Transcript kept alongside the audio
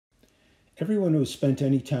Everyone who has spent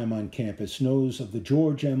any time on campus knows of the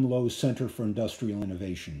George M. Low Center for Industrial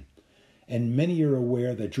Innovation, and many are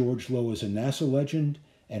aware that George Low is a NASA legend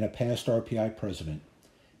and a past RPI president.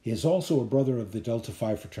 He is also a brother of the Delta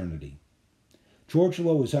Phi fraternity. George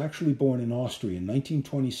Low was actually born in Austria in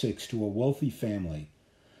 1926 to a wealthy family,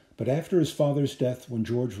 but after his father's death when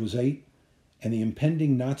George was 8 and the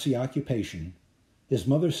impending Nazi occupation, his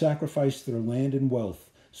mother sacrificed their land and wealth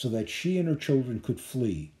so that she and her children could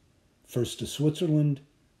flee, first to Switzerland,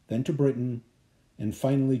 then to Britain, and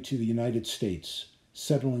finally to the United States,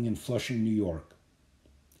 settling in Flushing, New York.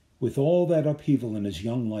 With all that upheaval in his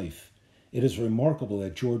young life, it is remarkable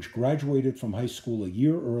that George graduated from high school a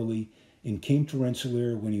year early and came to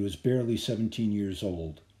Rensselaer when he was barely 17 years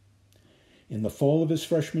old. In the fall of his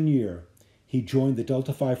freshman year, he joined the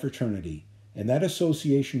Delta Phi fraternity, and that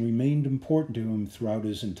association remained important to him throughout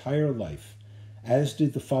his entire life, as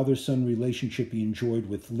did the father-son relationship he enjoyed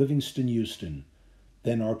with Livingston Houston,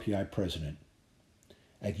 then RPI president.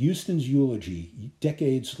 At Houston's eulogy,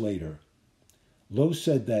 decades later, Low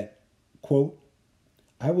said that, quote,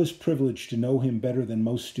 "I was privileged to know him better than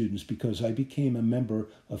most students because I became a member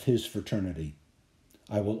of his fraternity.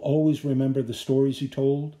 I will always remember the stories he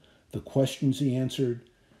told, the questions he answered,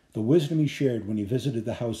 the wisdom he shared when he visited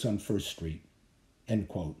the house on First Street." End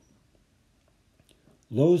quote.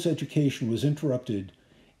 Low's education was interrupted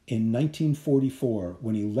in 1944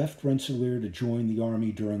 when he left Rensselaer to join the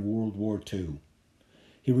Army during World War II.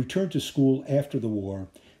 He returned to school after the war,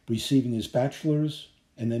 receiving his bachelor's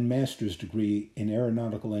and then master's degree in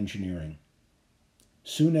aeronautical engineering.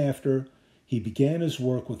 Soon after, he began his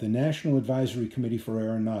work with the National Advisory Committee for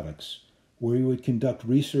Aeronautics, where he would conduct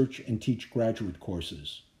research and teach graduate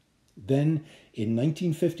courses. Then, in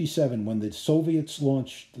 1957, when the Soviets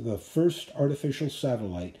launched the first artificial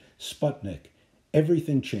satellite, Sputnik,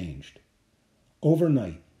 everything changed.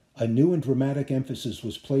 Overnight, a new and dramatic emphasis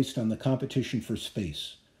was placed on the competition for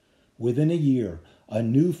space. Within a year, a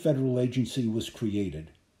new federal agency was created.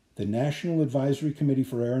 The National Advisory Committee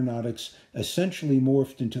for Aeronautics essentially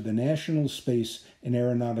morphed into the National Space and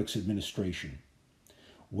Aeronautics Administration,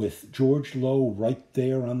 with George Low right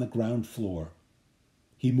there on the ground floor.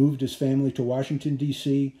 He moved his family to Washington,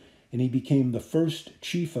 D.C., and he became the first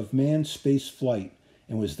chief of manned space flight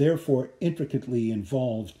and was therefore intricately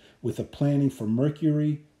involved with the planning for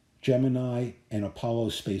Mercury, Gemini, and Apollo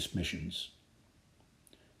space missions.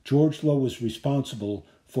 George Low was responsible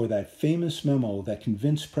for that famous memo that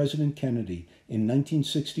convinced President Kennedy in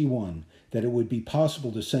 1961 that it would be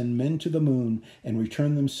possible to send men to the moon and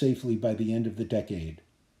return them safely by the end of the decade.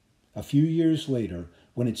 A few years later,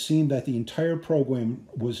 when it seemed that the entire program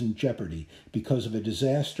was in jeopardy because of a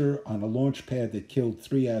disaster on a launch pad that killed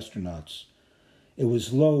 3 astronauts, it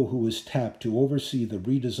was Low who was tapped to oversee the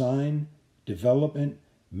redesign, development,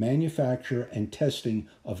 manufacture, and testing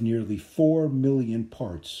of nearly 4 million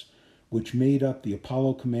parts, which made up the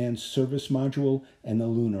Apollo Command Service Module and the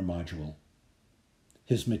Lunar Module.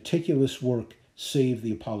 His meticulous work saved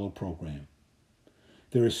the Apollo program.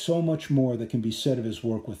 There is so much more that can be said of his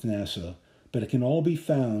work with NASA, but it can all be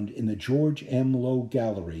found in the George M. Low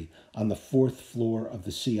Gallery on the 4th floor of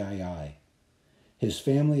the CII. His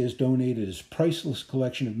family has donated his priceless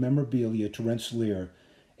collection of memorabilia to Rensselaer,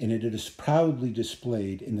 and it is proudly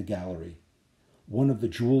displayed in the gallery, one of the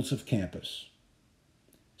jewels of campus.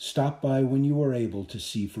 Stop by when you are able to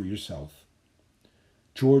see for yourself.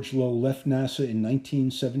 George Low left NASA in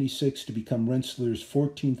 1976 to become Rensselaer's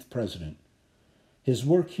 14th president. His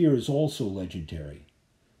work here is also legendary,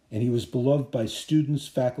 and he was beloved by students,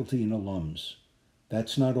 faculty, and alums.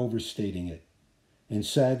 That's not overstating it. And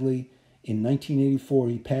sadly, in 1984,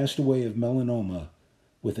 he passed away of melanoma,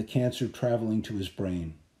 with the cancer traveling to his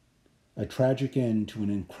brain. A tragic end to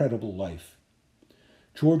an incredible life.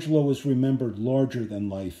 George Low is remembered larger than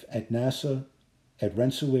life at NASA, at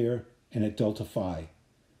Rensselaer, and at Delta Phi.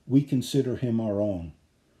 We consider him our own.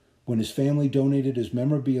 When his family donated his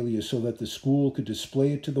memorabilia so that the school could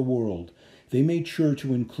display it to the world, they made sure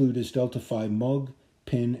to include his Delta Phi mug,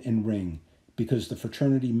 pin, and ring, because the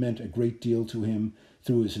fraternity meant a great deal to him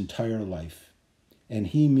through his entire life. And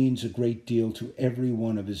he means a great deal to every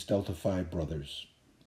one of his Delta Phi brothers.